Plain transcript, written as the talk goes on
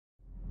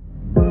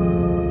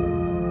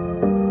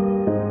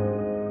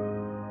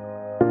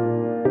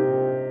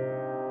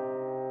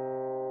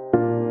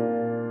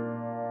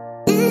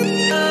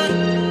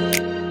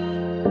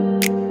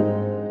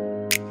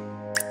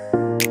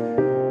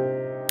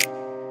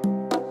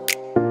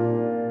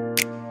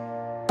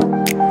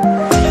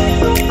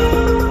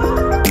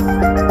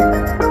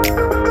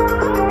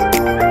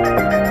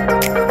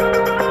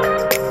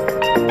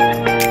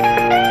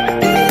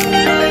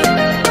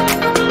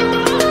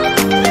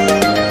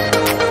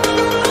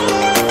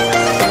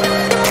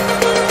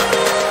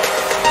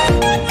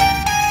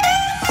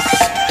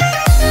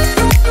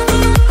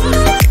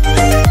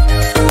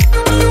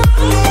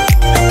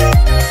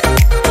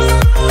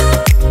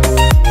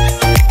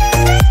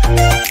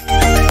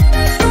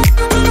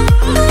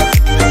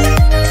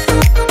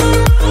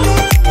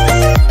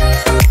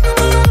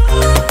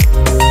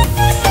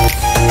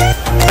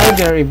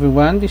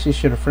everyone, this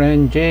is your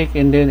friend Jake,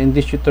 and then in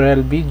this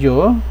tutorial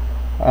video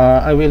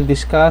I will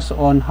discuss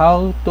on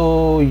how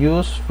to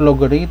use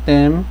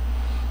Flowgorithm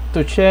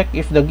to check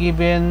if the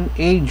given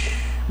age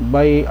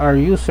by our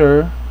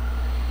user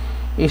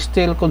is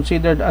still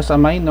considered as a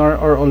minor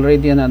or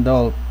already an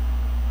adult.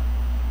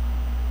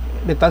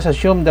 Let us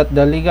assume that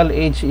the legal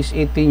age is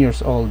 18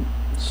 years old.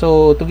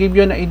 So to give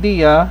you an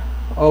idea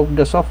of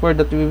the software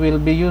that we will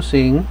be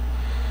using,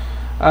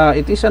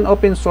 it is an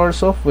open source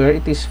software.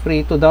 It is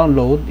free to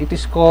download. It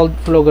is called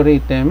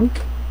Flowgorithm.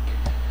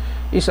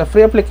 It's a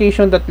free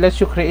application that lets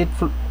you create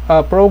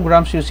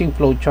programs using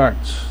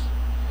flowcharts.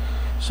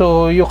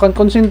 So you can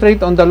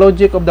concentrate on the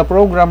logic of the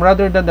program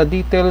rather than the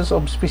details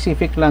of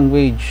specific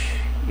language.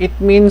 It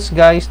means,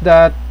 guys,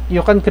 that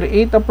you can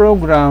create a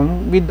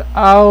program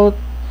without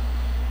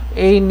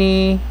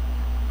any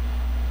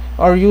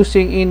or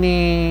using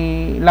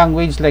any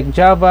language like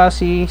Java,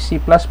 C, C++,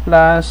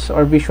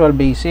 or Visual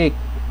Basic.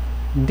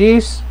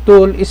 This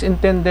tool is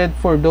intended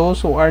for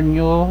those who are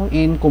new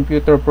in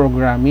computer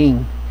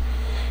programming.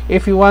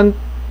 If you want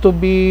to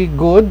be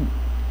good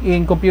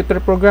in computer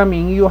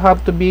programming, you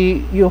have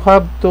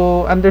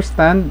to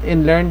understand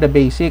and learn the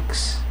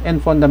basics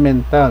and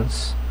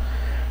fundamentals.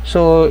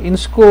 So in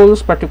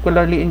schools,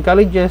 particularly in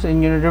colleges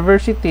and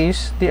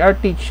universities, they are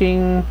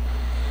teaching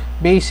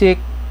basic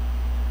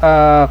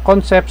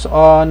concepts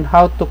on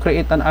how to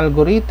create an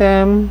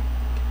algorithm,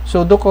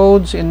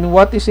 pseudocodes, and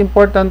what is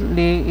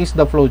importantly is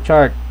the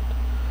flowchart.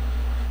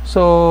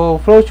 So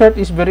flowchart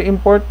is very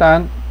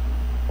important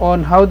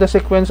on how the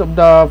sequence of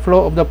the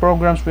flow of the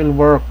programs will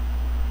work.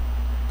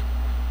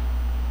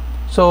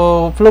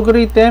 So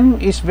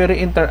Flowgorithm is very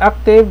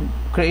interactive.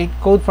 Create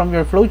code from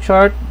your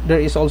flowchart. There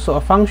is also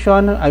a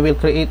function. I will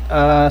create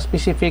a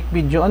specific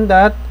video on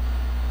that.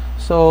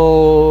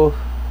 So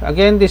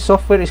again, this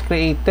software is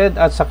created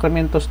at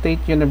Sacramento State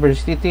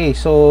University,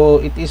 so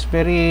it is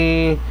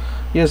very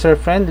user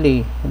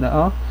friendly, you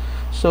know.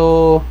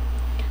 So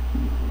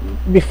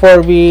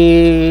before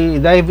we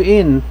dive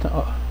in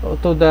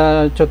to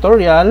the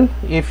tutorial,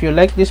 if you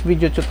like this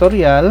video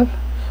tutorial,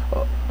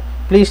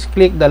 please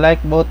click the like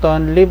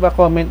button, leave a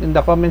comment in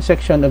the comment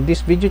section of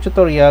this video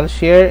tutorial,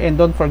 share, and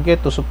don't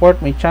forget to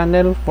support my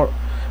channel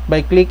by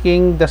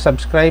clicking the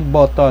subscribe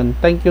button.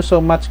 Thank you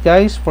so much,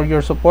 guys, for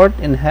your support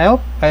and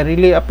help. I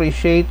really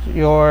appreciate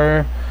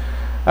your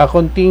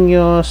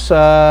continuous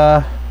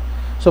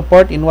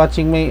support in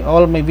watching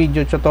all my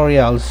video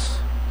tutorials.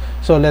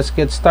 So let's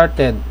get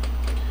started.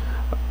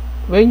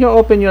 When you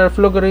open your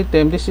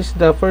Flowgorithm, this is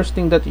the first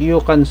thing that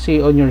you can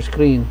see on your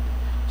screen.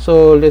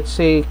 So let's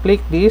say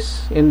click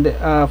this in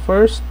the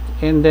first,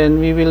 and then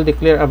we will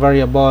declare a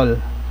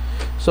variable.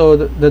 So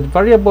the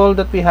variable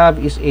that we have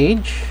is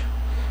age,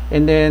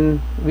 and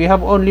then we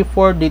have only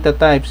 4 data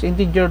types: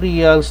 integer,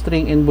 real,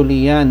 string, and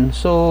boolean.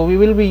 So we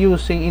will be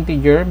using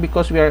integer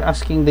because we are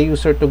asking the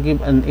user to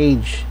give an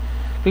age.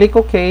 Click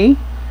OK.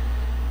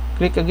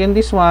 Click again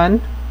this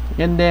one,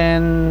 and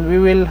then we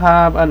will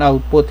have an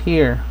output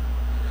here.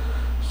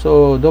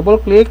 So double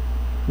click,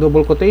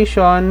 double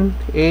quotation,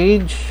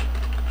 age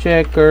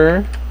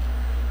checker,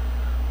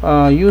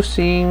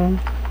 using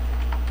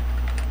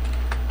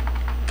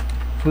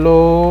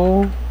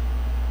Flowgorithm.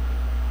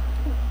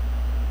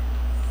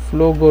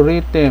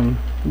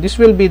 This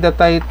will be the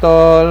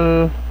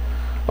title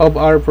of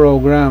our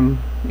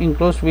program,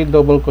 enclosed with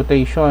double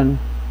quotation.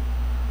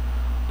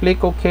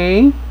 Click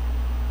OK.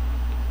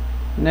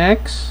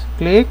 Next,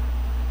 click.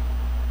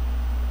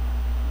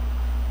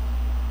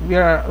 We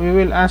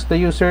will ask the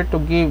user to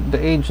give the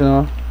age,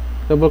 no?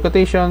 Double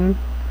quotation,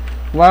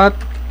 what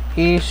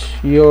is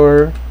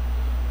your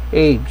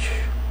age?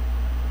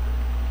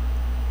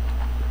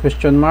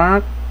 Question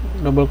mark,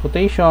 double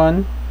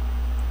quotation.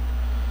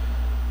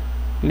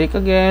 Click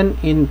again,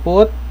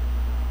 input,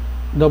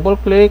 double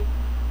click,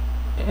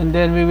 and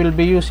then we will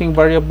be using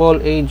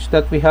variable age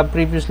that we have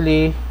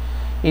previously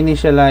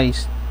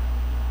initialized.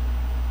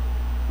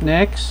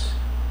 Next,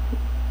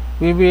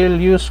 we will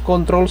use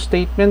control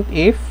statement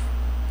if.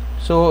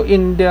 So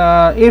in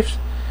the if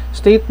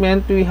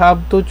statement, we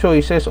have 2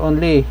 choices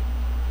only,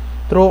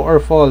 true or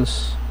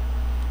false.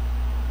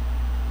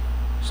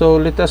 So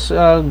let us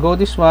go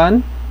this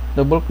one.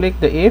 Double click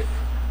the if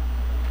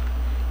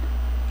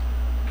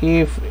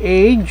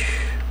age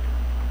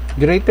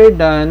greater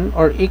than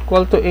or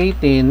equal to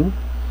 18,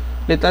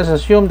 let us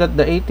assume that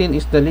the 18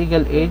 is the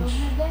legal age.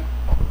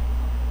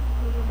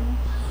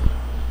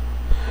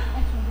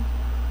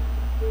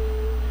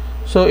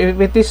 So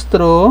if it is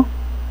true,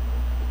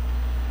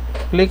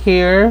 click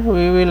here,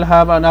 we will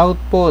have an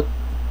output.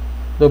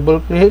 Double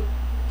click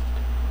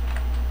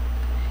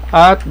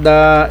at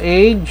the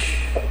age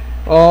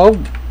of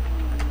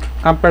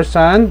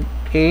ampersand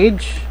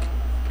age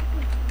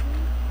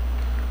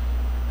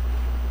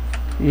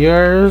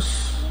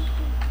years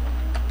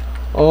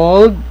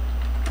old,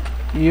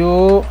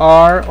 you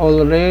are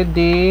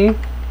already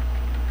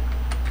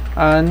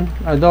an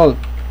adult.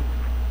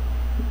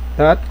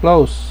 That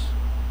close.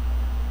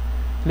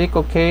 Click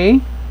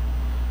OK.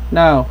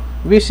 Now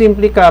we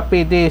simply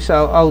copy this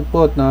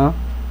output, no?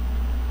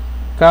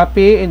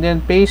 copy and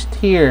then paste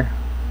here.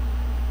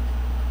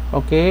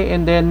 Okay,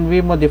 and then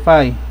we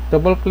modify.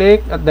 Double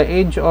click at the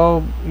edge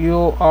of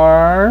you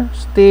are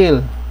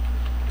still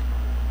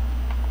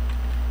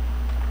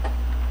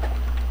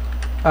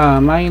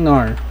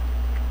minor.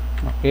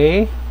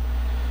 Okay,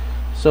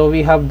 so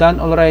we have done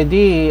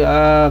already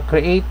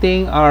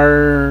creating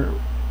our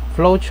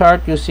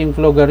flowchart using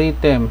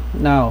Flowgorithm.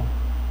 Now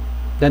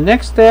the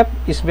next step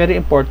is very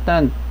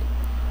important.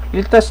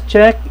 Let us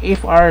check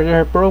if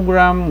our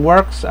program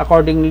works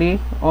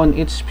accordingly on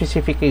its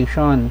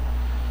specification.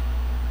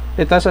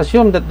 Let us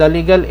assume that the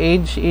legal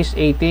age is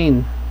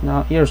 18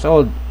 years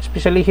old.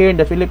 Especially here in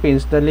the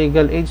Philippines, the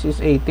legal age is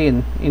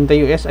 18. In the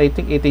US, I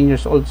think 18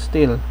 years old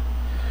still.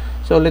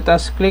 So let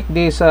us click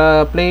this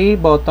play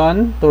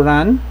button to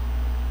run.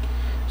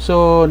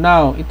 So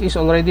now it is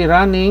already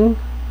running.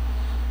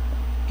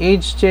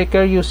 Age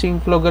checker using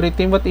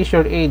Flowgorithm. What is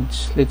your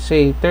age? Let's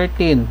say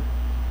 13.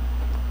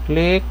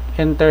 Click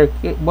enter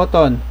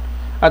button.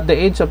 At the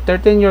age of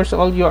 13 years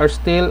old, you are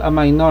still a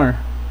minor.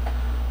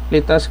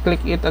 Let us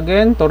click it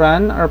again to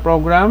run our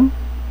program.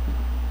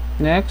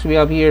 Next, we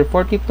have here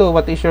 42.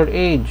 What is your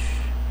age?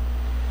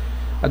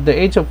 At the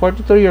age of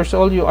 42 years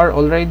old, you are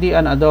already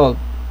an adult.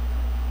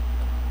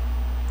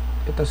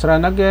 Let us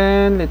run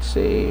again. Let's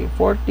say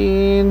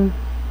 14.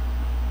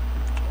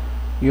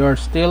 You are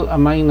still a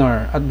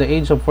minor at the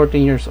age of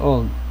 14 years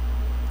old.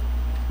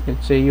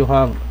 Let's say you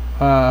have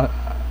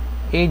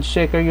age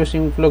checker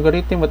using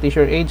Flowgorithm. What is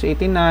your age?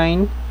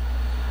 89.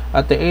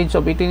 At the age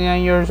of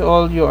 89 years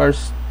old, you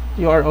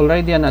are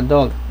already an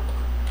adult.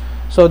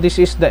 So this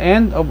is the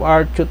end of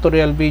our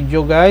tutorial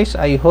video, guys.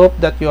 I hope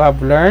that you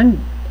have learned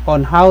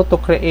on how to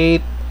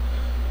create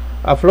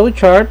a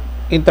flowchart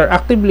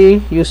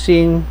interactively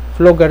using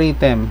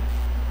Flowgorithm.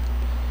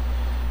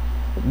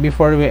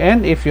 Before we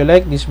end, if you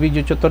like this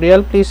video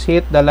tutorial, please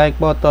hit the like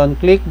button,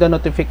 click the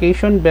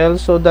notification bell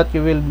so that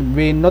you will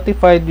be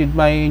notified with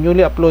my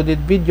newly uploaded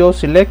video.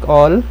 Select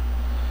all,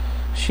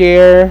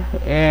 share,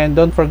 and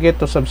don't forget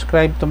to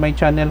subscribe to my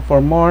channel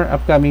for more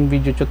upcoming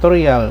video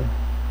tutorials.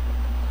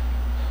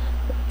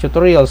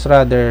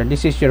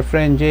 This is your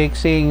friend Jake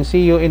saying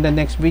see you in the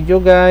next video,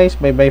 guys.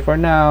 Bye bye for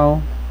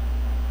now.